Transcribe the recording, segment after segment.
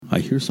I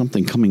hear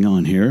something coming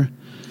on here.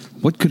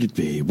 What could it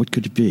be? What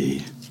could it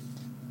be?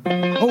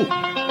 Oh,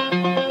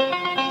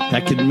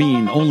 that could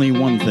mean only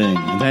one thing,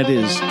 and that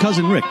is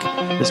Cousin Rick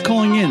is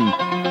calling in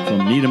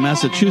from Needham,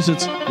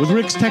 Massachusetts with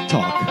Rick's Tech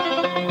Talk.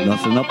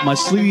 Nothing up my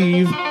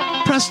sleeve.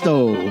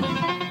 Presto.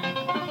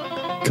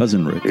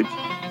 Cousin Rick.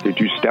 Did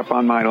you step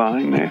on my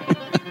line there?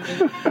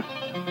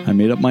 I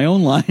made up my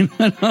own line.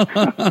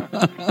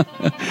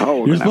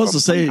 You're supposed to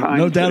say,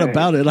 no doubt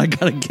about it, I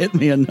got to get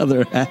me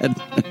another ad.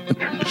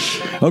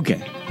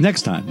 Okay,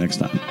 next time.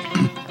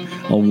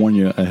 I'll warn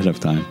you ahead of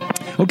time.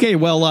 Okay,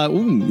 well,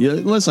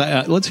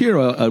 let's hear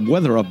a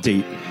weather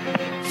update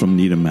from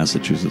Needham,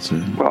 Massachusetts.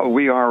 Well,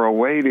 we are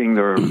awaiting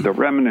the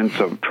remnants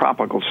of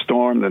tropical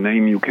storm, the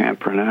name you can't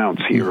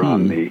pronounce, here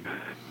on the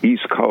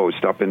East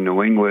Coast, up in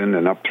New England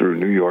and up through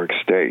New York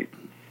State.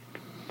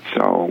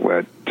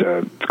 So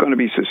it's going to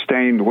be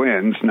sustained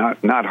winds,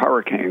 not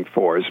hurricane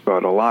force,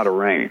 but a lot of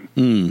rain.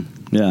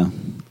 Yeah,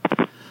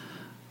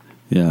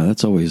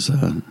 that's always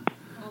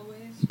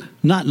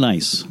not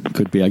nice.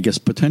 Could be, I guess,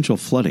 potential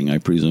flooding, I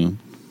presume.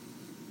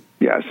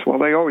 Yes, well,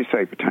 they always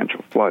say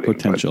potential flooding.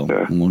 Potential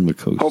along the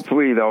coast.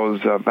 Hopefully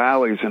those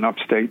valleys in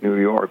upstate New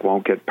York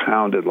won't get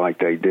pounded like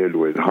they did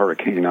with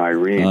Hurricane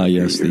Irene.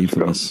 Yes, the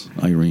infamous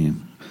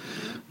Irene.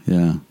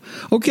 Yeah.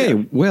 Okay,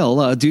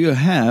 well, do you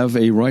have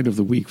a ride of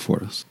the week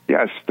for us?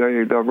 Yes,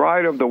 the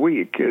ride of the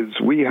week is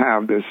we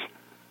have this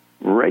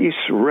race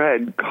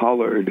red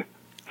colored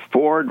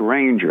Ford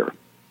Ranger,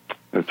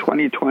 a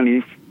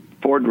 2020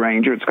 Ford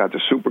Ranger. It's got the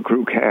Super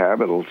Crew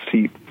cab. It'll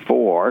seat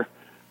 4.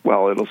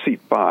 Well, it'll seat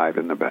 5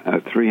 in the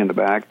back, 3 in the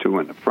back, 2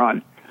 in the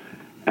front.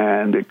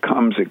 And it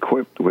comes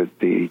equipped with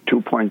the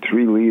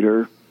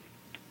 2.3-liter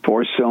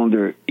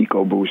 4-cylinder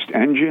EcoBoost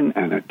engine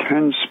and a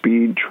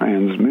 10-speed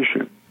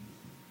transmission.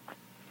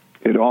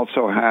 It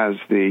also has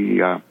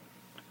the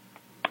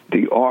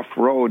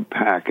off-road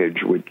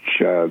package, which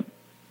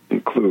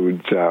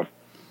includes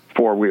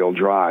 4-wheel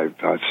drive,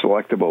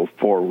 selectable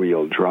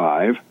 4-wheel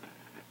drive,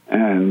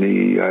 and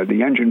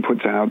the engine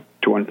puts out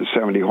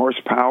 270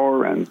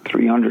 horsepower and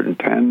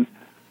 310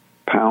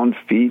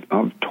 pound-feet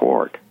of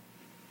torque.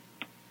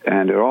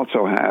 And it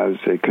also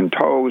it can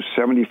tow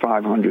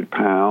 7,500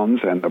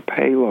 pounds, and the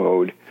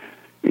payload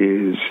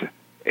is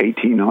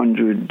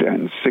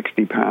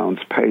 1,860 pounds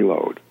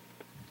payload.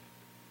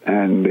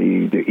 And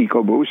the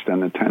EcoBoost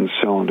and the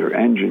 10-cylinder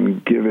engine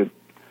give it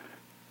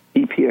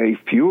EPA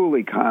fuel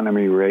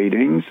economy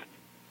ratings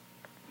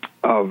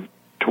of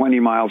 20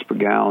 miles per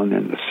gallon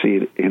in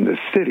the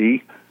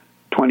city,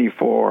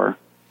 24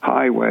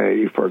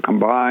 highway, for a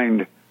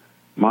combined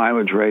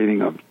mileage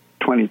rating of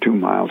 22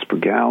 miles per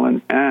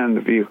gallon, and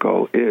the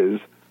vehicle is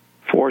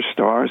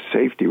 4-star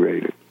safety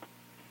rated.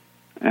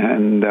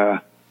 And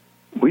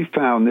we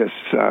found this,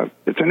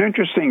 it's an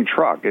interesting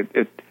truck.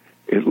 It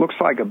looks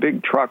like a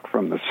big truck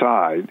from the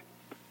side.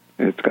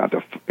 It's got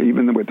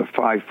even with the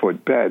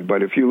 5-foot bed,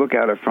 but if you look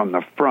at it from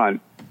the front,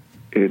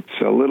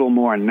 it's a little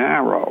more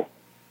narrow,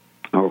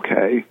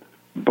 okay?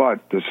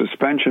 But the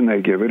suspension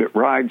they give it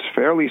rides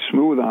fairly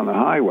smooth on the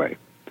highway,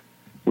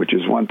 which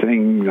is one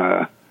thing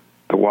the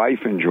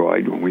wife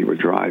enjoyed when we were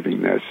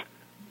driving this.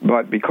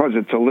 But because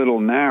it's a little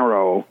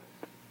narrow,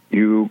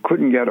 you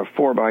couldn't get a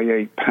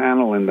 4x8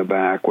 panel in the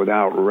back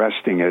without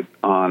resting it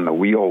on the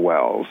wheel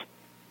wells,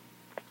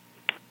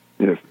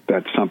 if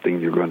that's something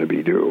you're going to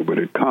be doing. But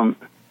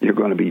you're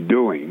going to be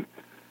doing.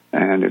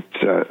 And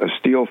it's a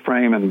steel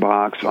frame and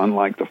box,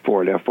 unlike the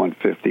Ford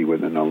F-150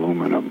 with an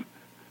aluminum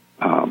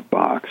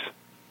box.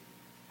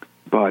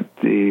 But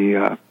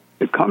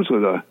it comes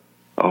with a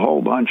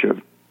whole bunch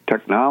of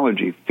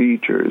technology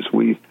features.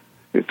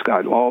 It's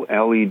got all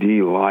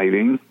LED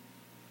lighting,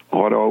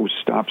 auto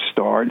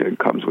stop-start. It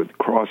comes with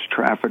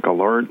cross-traffic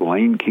alert,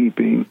 lane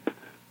keeping,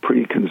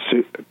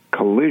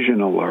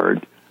 pre-collision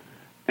alert.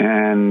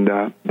 And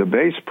the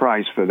base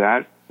price for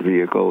that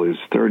vehicle is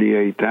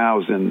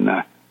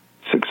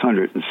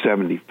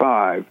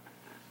 $38,675,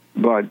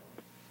 but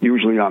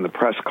usually on the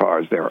press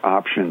cars they're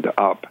optioned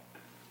up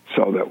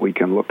so that we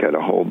can look at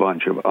a whole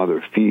bunch of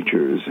other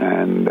features.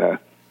 And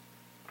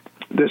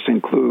this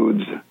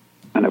includes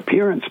an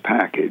appearance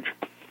package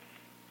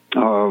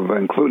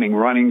including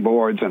running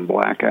boards and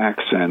black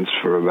accents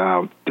for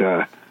about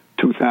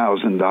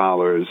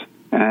 $2,000,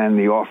 and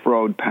the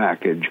off-road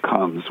package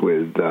comes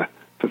with for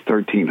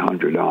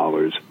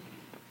 $1,300.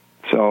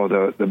 So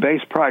the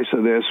base price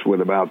of this,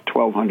 with about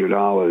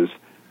 $1,200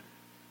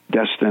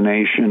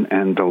 destination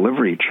and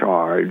delivery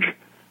charge,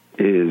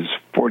 is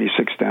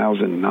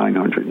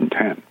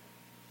 $46,910.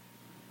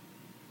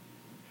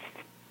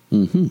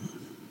 Mm-hmm.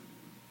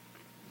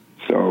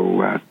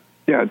 So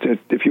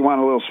if you want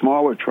a little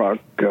smaller truck,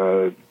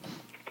 this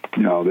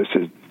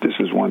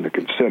is one to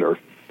consider.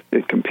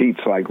 It competes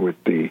like with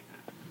the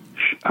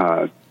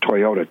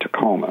Toyota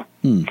Tacoma.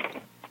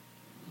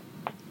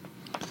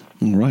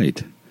 All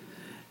right.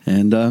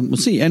 And we'll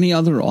see, any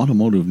other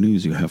automotive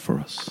news you have for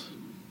us?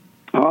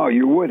 Oh,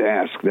 you would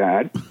ask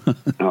that.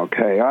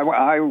 Okay.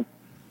 I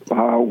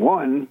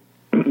won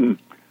the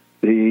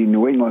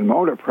New England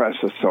Motor Press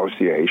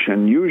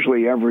Association.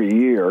 Usually every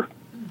year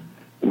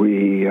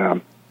we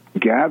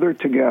gather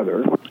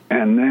together,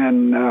 and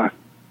then,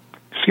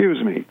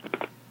 excuse me,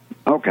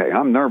 okay,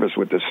 I'm nervous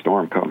with this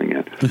storm coming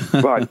in,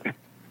 but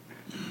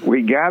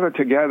we gather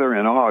together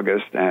in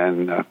August,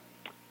 and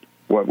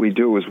what we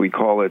do is we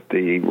call it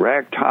the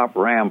Ragtop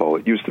Ramble.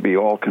 It used to be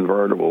all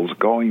convertibles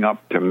going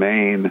up to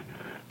Maine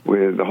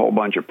with a whole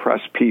bunch of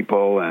press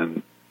people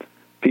and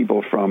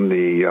people from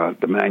the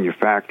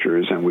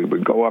manufacturers, and we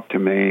would go up to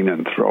Maine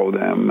and throw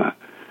them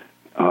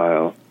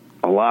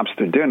a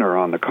lobster dinner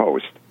on the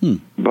coast.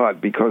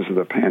 But because of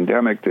the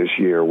pandemic this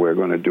year, we're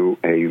going to do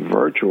a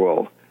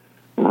virtual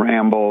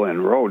ramble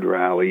and road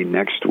rally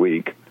next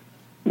week,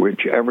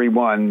 which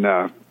everyone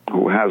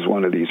who has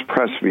one of these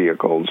press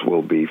vehicles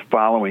will be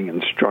following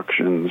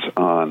instructions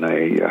on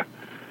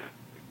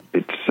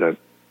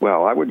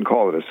well, I wouldn't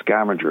call it a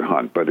scavenger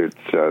hunt, but it's,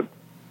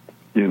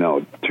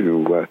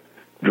 to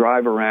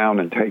drive around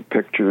and take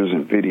pictures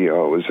and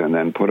videos and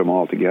then put them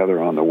all together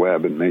on the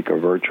web and make a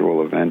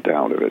virtual event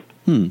out of it.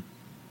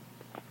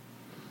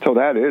 So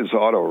that is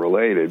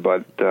auto-related,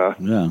 but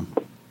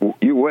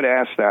you would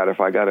ask that if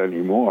I got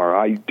any more.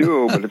 I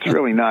do, but it's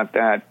really not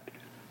that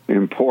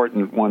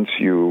important once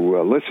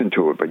you listen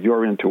to it. But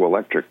you're into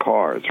electric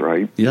cars,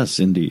 right? Yes,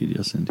 indeed.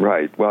 Yes, indeed.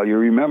 Right. Well, you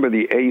remember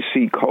the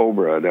AC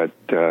Cobra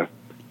that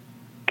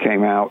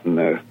came out in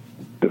the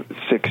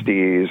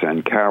 60s,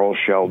 and Carroll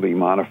Shelby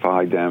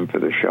modified them for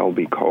the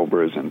Shelby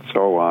Cobras and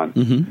so on.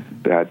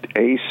 That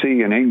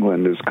AC in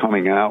England is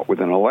coming out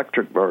with an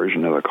electric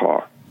version of the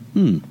car.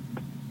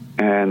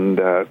 And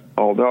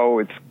although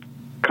it's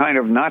kind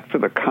of not for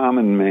the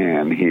common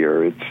man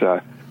here, it's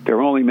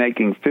they're only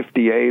making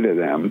 58 of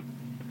them,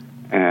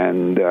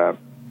 and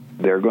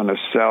they're going to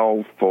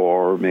sell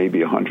for maybe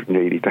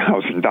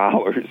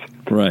 $180,000.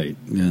 Right.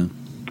 Yeah.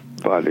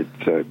 But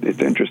it's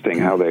interesting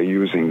how they're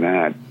using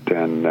that,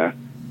 and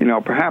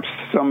perhaps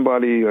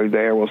somebody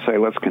there will say,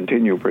 let's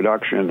continue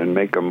production and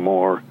make them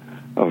more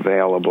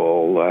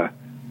available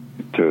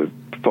to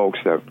folks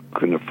that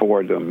can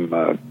afford them,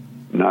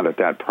 not at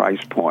that price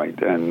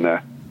point. And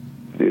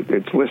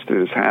it's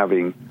listed as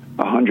having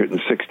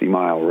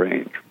 160-mile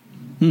range.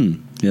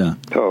 Yeah.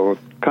 So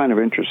kind of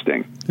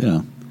interesting.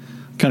 Yeah.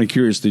 Kind of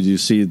curious, do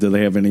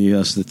they have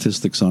any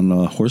statistics on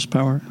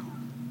horsepower?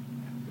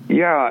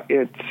 Yeah,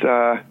 it's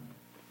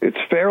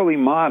fairly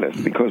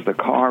modest because the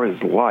car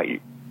is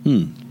light.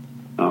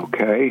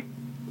 Okay.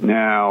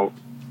 Now,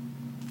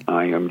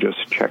 I am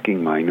just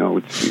checking my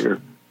notes here.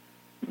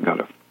 Got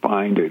to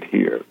find it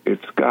here.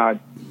 It's got,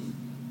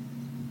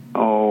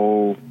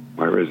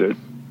 where is it?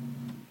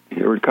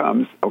 Here it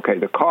comes. Okay,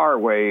 the car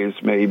weighs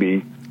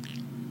maybe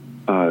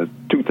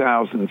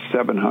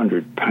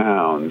 2,700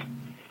 pounds,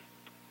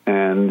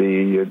 and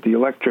the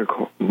electric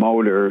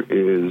motor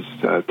is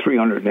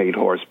 308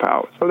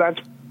 horsepower. So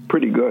that's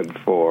pretty good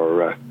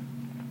for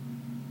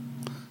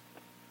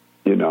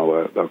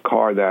a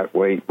car that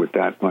weight with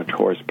that much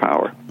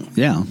horsepower.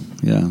 Yeah.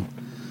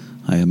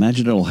 I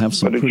imagine it'll have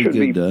some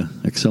pretty good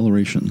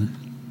acceleration.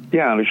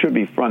 Yeah, and it should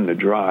be fun to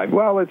drive.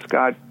 Well, it's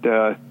got,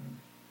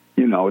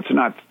 it's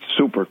not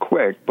super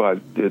quick, but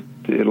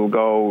it'll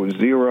go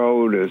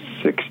 0 to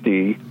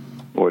 60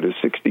 or to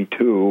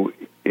 62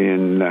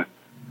 in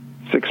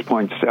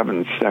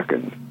 6.7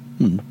 seconds.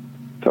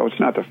 So it's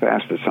not the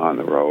fastest on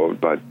the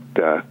road, but,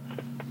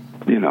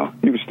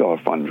 you still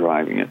have fun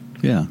driving it.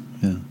 Yeah.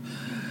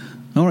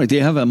 All right, do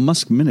you have a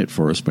Musk Minute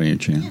for us by any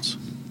chance?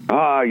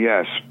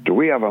 Yes. Do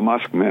we have a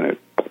Musk Minute?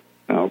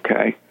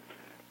 Okay.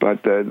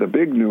 But the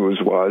big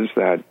news was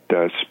that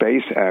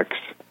SpaceX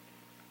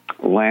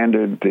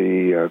landed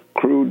the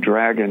Crew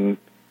Dragon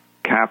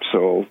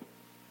capsule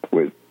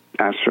with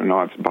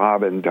astronauts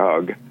Bob and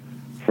Doug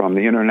from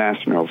the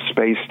International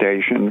Space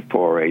Station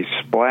for a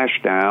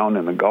splashdown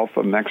in the Gulf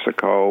of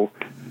Mexico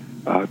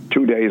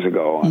 2 days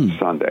ago on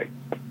Sunday.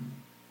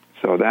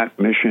 So that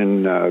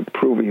mission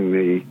proving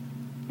the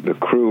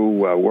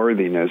crew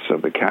worthiness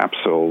of the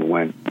capsule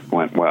went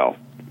well.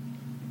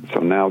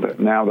 So now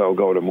they'll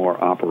go to more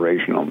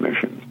operational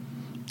missions.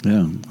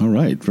 Yeah. All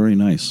right. Very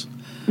nice.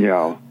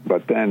 Yeah.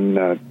 But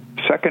then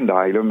second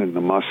item in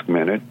the Musk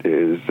Minute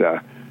is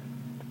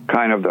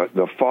kind of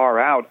the far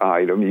out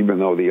item, even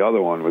though the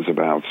other one was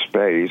about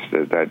space,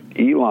 that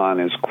Elon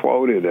is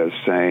quoted as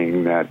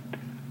saying that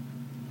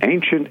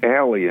ancient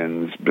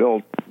aliens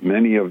built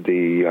many of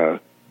the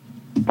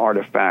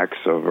artifacts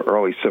of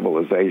early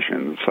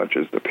civilizations, such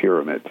as the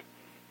pyramids.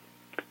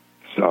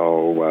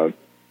 So,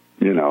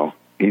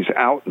 he's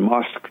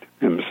out-musked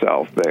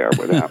himself there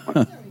with that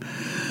one.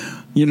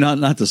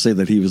 Not to say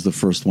that he was the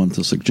first one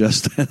to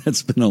suggest that.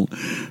 That's been a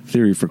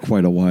theory for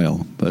quite a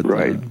while. But,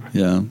 right.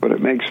 Yeah. But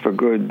it makes for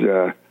good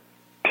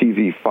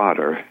TV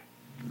fodder.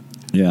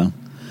 Yeah.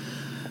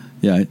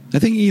 Yeah, I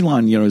think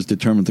Elon, is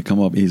determined to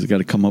come up. He's got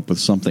to come up with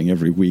something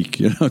every week,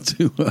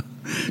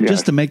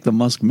 just to make the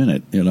Musk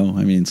Minute.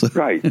 So.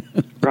 Right.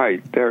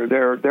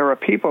 There are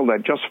people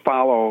that just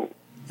follow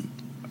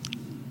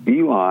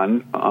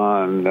Elon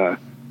on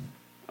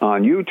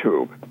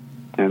YouTube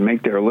and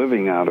make their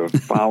living out of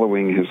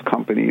following his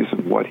companies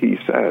and what he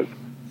says.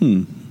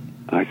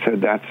 I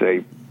said that's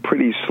a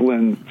pretty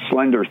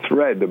slender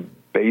thread to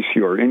base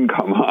your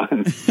income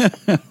on.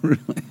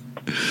 Really?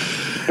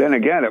 Then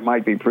again, it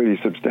might be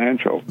pretty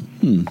substantial.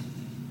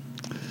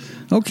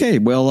 Okay,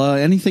 well,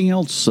 anything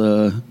else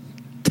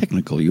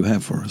technical you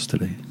have for us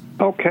today?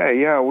 Okay,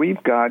 yeah,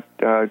 we've got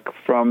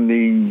from the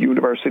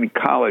University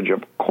College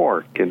of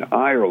Cork in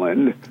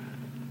Ireland,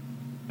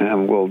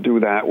 and we'll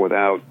do that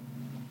without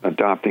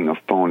adopting a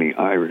phony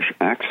Irish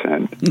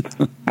accent.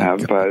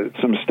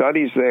 Some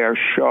studies there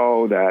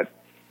show that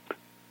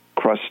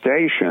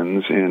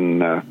crustaceans,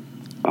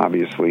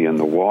 obviously in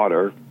the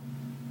water,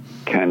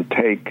 can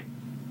take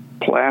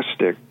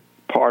plastic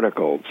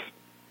particles,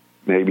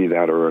 maybe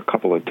that are a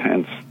couple of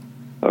tenths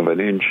of an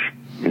inch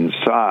in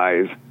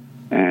size,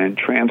 and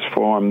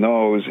transform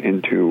those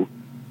into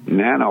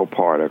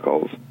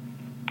nanoparticles,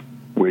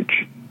 which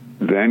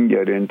then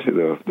get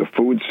into the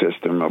food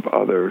system of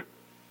other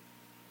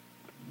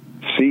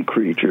sea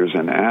creatures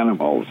and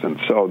animals. And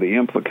so the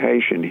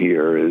implication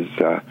here is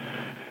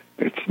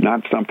it's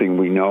not something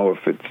we know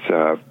if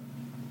it's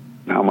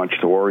how much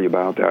to worry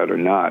about that or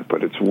not,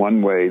 but it's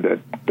one way that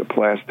the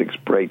plastics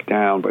break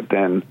down but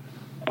then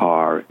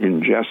are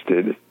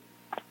ingested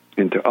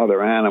into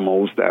other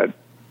animals, that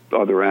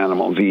other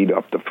animals eat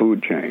up the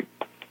food chain.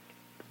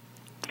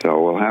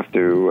 So we'll have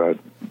to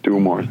do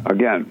more,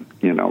 again,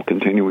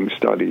 continuing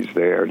studies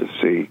there to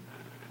see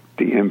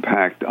the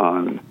impact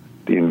on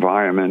the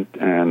environment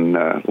and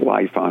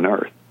life on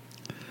Earth.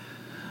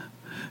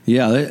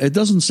 Yeah, it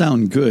doesn't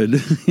sound good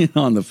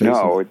on the face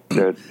No, of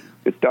it.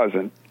 It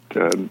doesn't.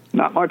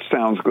 Not much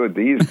sounds good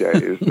these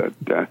days.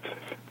 That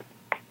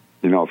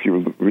if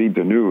you read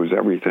the news,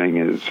 everything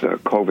is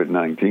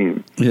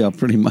COVID-19. Yeah,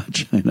 pretty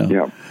much. I know.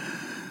 Yeah.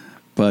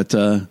 But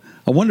I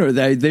wonder,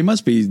 they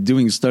must be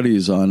doing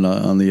studies on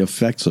the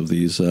effects of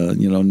these,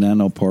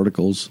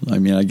 nanoparticles. I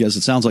mean, I guess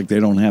it sounds like they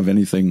don't have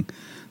anything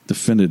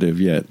definitive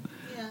yet.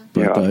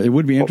 But it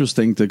would be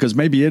interesting because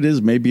maybe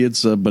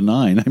it's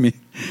benign. I mean,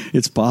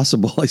 it's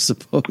possible, I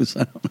suppose.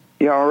 I don't know.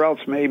 Yeah, or else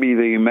maybe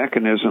the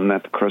mechanism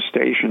that the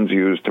crustaceans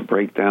use to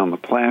break down the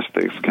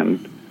plastics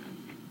can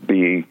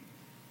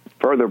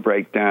further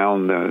break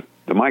down the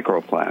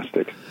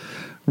microplastics.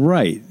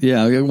 Right.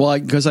 Yeah. Well,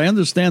 because I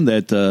understand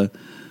that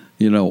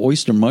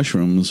oyster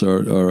mushrooms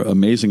are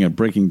amazing at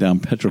breaking down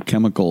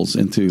petrochemicals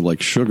into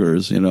like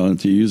sugars, and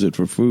to use it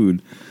for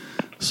food.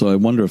 So I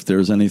wonder if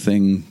there's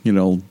anything,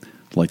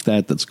 like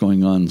that's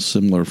going on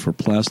similar for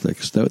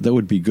plastics. That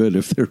would be good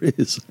if there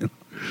is.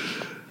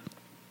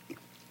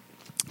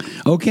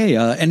 Okay,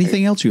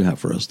 anything else you have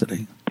for us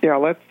today? Yeah,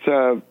 let's.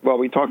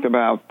 We talked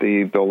about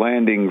the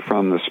landing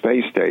from the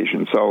space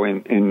station. So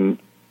in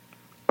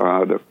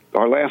our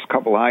last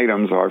couple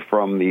items are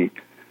from the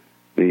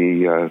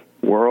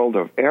world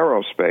of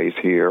aerospace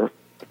here,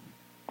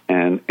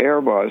 and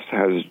Airbus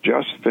has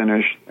just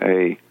finished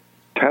a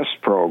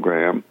test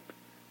program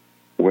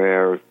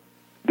where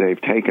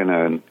they've taken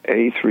an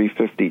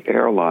A350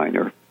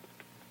 airliner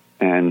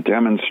and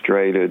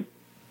demonstrated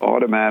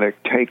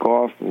automatic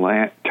takeoff,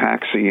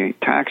 taxiing,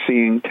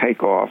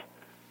 takeoff,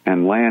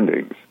 and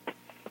landings.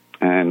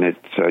 And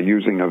it's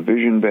using a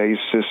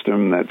vision-based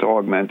system that's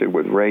augmented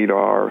with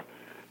radar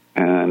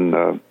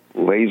and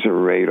laser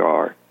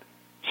radar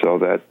so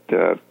that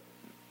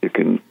it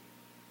can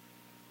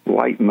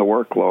lighten the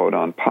workload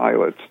on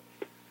pilots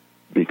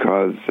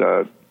because,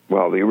 the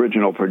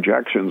original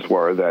projections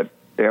were that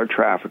air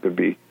traffic would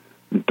be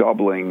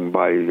doubling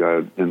by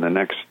in the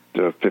next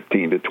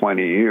 15 to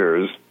 20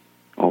 years,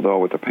 although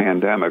with the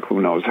pandemic,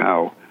 who knows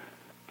how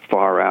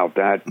far out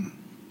that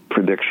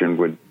prediction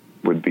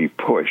would be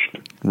pushed.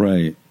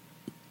 Right.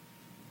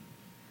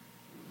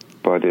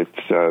 But it's,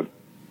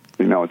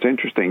 it's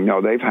interesting.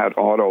 They've had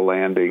auto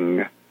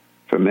landing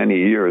for many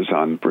years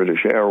on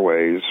British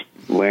Airways,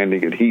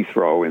 landing at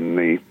Heathrow in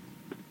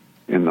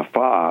the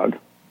fog,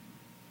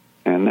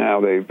 and now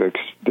they've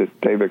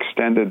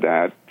extended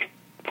that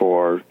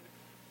for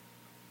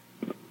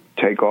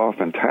takeoff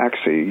and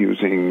taxi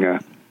using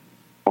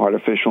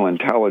artificial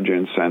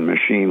intelligence and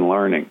machine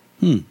learning.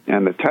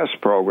 And the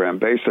test program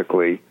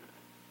basically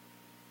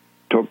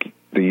took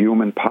the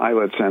human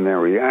pilots and their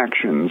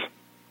reactions,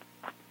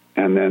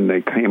 and then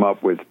they came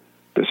up with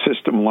the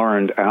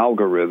system-learned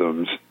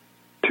algorithms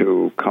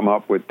to come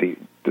up with the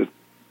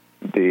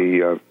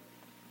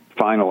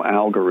final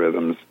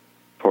algorithms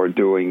for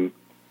doing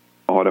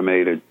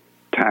automated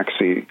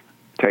taxi,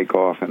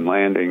 takeoff, and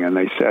landing. And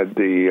they said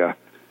the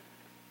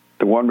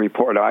one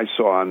report I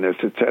saw on this,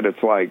 it said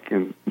it's like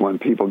when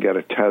people get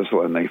a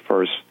Tesla and they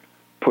first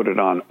put it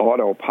on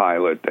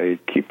autopilot, they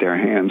keep their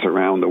hands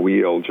around the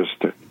wheel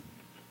just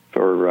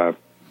for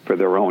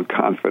their own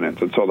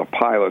confidence. And so the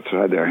pilots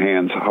had their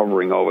hands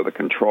hovering over the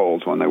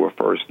controls when they were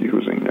first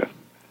using this.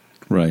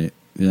 Right,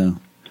 yeah.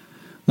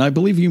 Now, I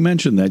believe you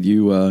mentioned that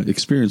you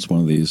experienced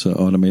one of these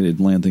automated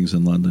landings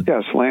in London.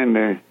 Yes,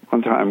 landing.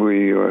 One time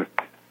we were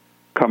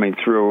coming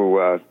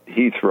through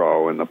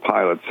Heathrow, and the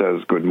pilot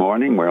says, "Good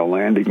morning, we're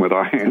landing with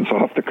our hands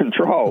off the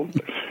controls."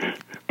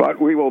 But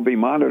we will be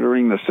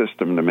monitoring the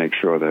system to make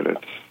sure that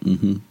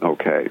it's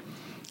okay.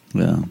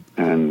 Yeah.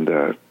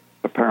 And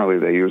apparently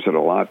they use it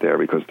a lot there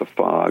because the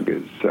fog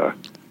is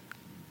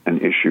an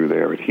issue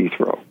there at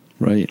Heathrow.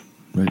 Right.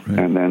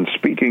 And then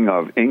speaking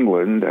of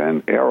England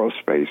and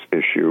aerospace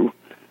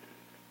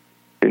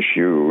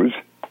issues,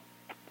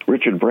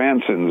 Richard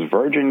Branson's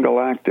Virgin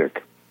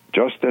Galactic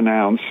just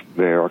announced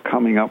they are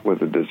coming up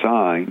with a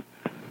design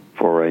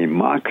for a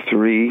Mach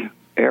 3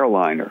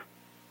 airliner.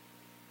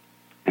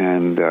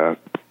 And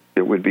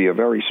it would be a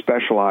very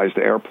specialized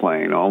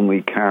airplane,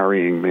 only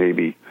carrying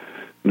maybe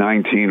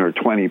 19 or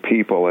 20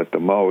 people at the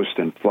most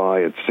and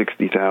fly at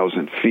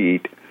 60,000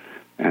 feet.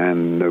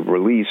 And the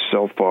release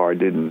so far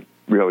didn't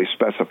really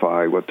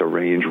specify what the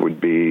range would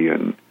be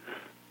and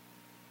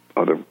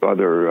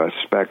other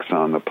specs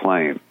on the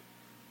plane.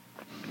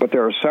 But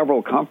there are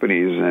several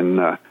companies in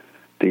the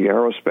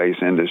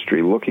aerospace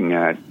industry looking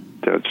at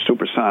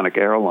supersonic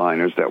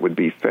airliners that would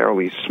be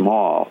fairly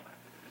small,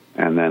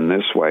 and then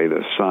this way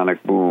the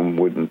sonic boom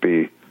wouldn't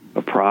be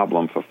a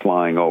problem for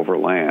flying over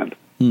land.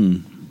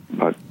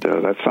 But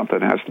that's something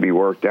that has to be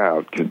worked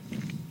out.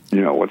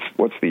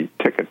 What's the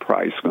ticket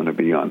price going to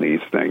be on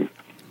these things?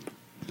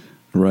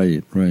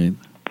 Right.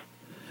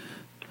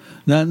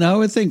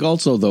 Now I think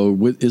also, though,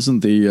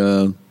 isn't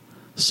the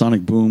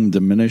sonic boom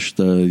diminished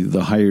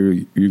the higher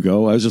you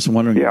go? I was just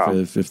wondering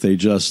if they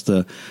just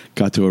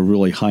got to a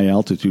really high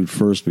altitude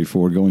first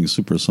before going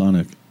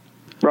supersonic.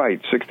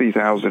 Right,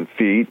 60,000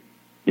 feet,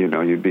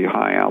 you'd be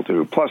high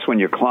altitude. Plus, when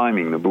you're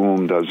climbing, the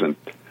boom doesn't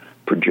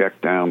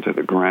project down to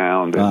the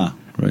ground. And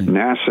right.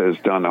 NASA has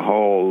done a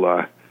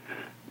whole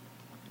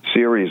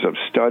series of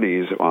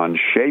studies on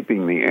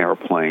shaping the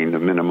airplane to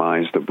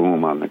minimize the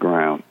boom on the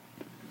ground.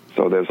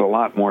 So there's a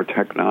lot more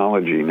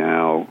technology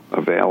now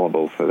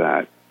available for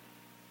that.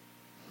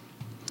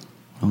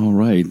 All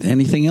right.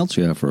 Anything else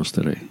you have for us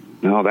today?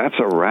 No, that's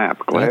a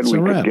wrap. Glad we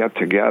could get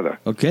together.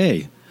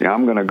 Okay. Yeah,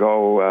 I'm going to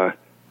go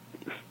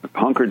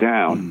hunker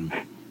down.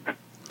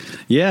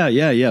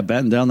 Yeah.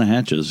 Batten down the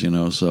hatches,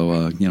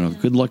 So,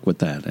 good luck with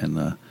that.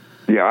 And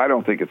yeah, I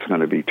don't think it's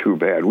going to be too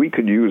bad. We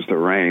could use the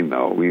rain,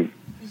 though. We've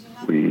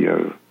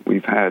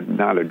had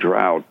not a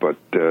drought, but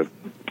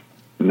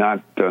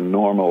not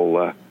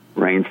normal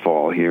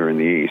rainfall here in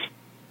the east.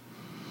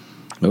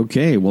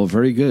 Okay, well,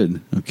 very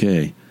good.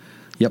 Okay.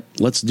 Yep,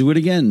 let's do it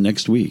again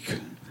next week.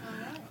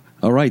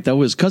 All right, that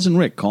was Cousin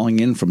Rick calling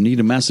in from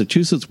Needham,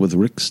 Massachusetts with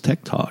Rick's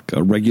Tech Talk,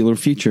 a regular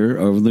feature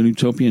of the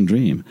Utopian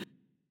Dream.